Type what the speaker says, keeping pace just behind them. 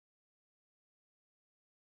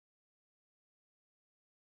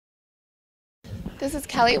This is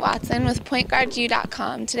Kellie Watson with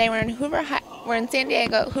PointGuardU.com. Today we're in San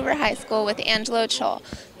Diego, Hoover High School with Angelo Chol,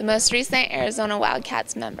 the most recent Arizona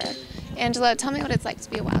Wildcats member. Angelo, tell me what it's like to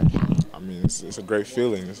be a Wildcat. I mean, it's a great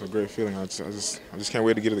feeling. It's a great feeling. I just can't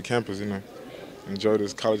wait to get to the campus, enjoy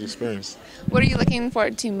this college experience. What are you looking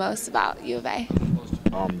forward to most about U of A?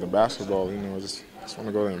 The basketball, I just want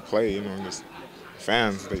to go there and play, and just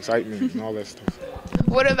fans, the excitement, and all that stuff.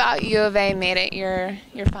 What about U of A made it your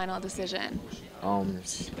final decision?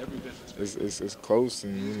 It's close,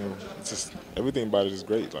 and it's just everything about it is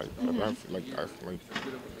great. Like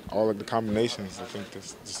all of the combinations. I think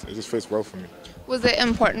it just fits well for me. Was it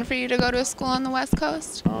important for you to go to a school on the West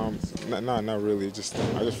Coast? Not really. I just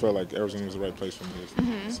felt like Arizona was the right place for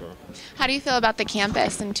me. So. How do you feel about the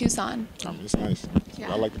campus in Tucson? It's nice.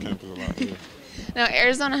 Yeah. I like the campus a lot. Yeah. Now,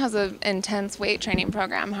 Arizona has an intense weight training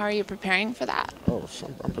program. How are you preparing for that? Oh,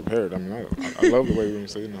 I'm prepared. I love the weight room,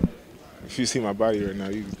 so if you see my body right now,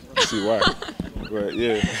 you can see why. But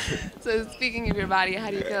yeah. So speaking of your body,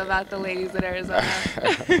 how do you feel about the ladies at Arizona?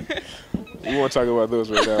 We won't talk about those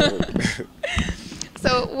right now. But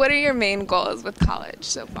So what are your main goals with college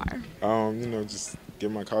so far? Just get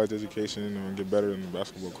my college education and get better in the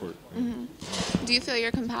basketball court. Do you feel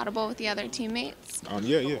you're compatible with the other teammates?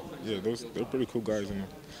 Yeah. They're pretty cool guys, and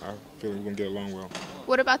I feel like we're gonna get along well.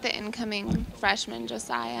 What about the incoming freshmen,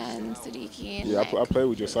 Josiah and Siddiqui? And Nick? I played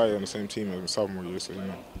with Josiah on the same team as my sophomore year, so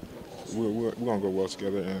we're gonna go well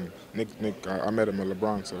together. And Nick, I met him at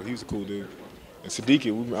LeBron, so he's a cool dude. And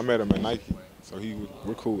Siddiqui, I met him at Nike. So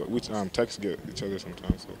we're cool. We text each other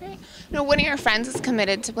sometimes. So. Great. Now, one of your friends is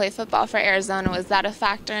committed to play football for Arizona. Was that a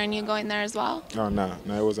factor in you going there as well? No,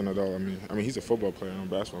 it wasn't at all. I mean, he's a football player, I'm a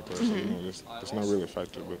basketball player, so it's not really a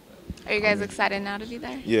factor. But are you guys excited now to be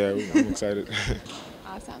there? Yeah, I'm excited.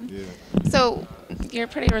 Awesome. Yeah. So you're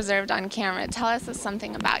pretty reserved on camera. Tell us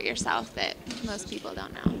something about yourself that most people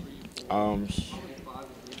don't know.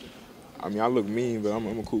 I look mean, but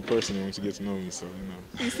I'm a cool person once you get to know me, so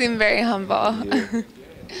You seem very humble. Yeah,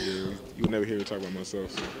 you'll never hear me talk about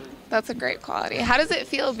myself. So. That's a great quality. How does it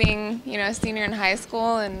feel being, a senior in high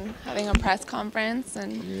school and having a press conference?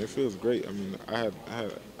 And it feels great. I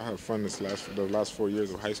had fun the last 4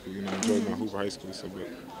 years of high school. I enjoyed my Hoover High School, but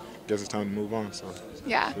I guess it's time to move on. So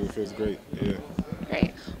yeah, it feels great. Yeah.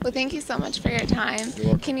 Great. Well, thank you so much for your time. You're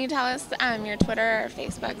welcome. Can you tell us your Twitter or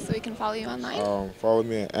Facebook so we can follow you online? Follow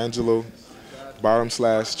me at Angelo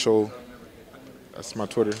 _Chol. That's my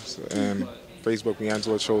Twitter. And Facebook, me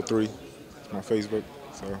Angelo Chol 3. It's my Facebook.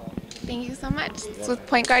 So. Thank you so much. It's with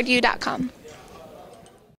PointGuardU.com.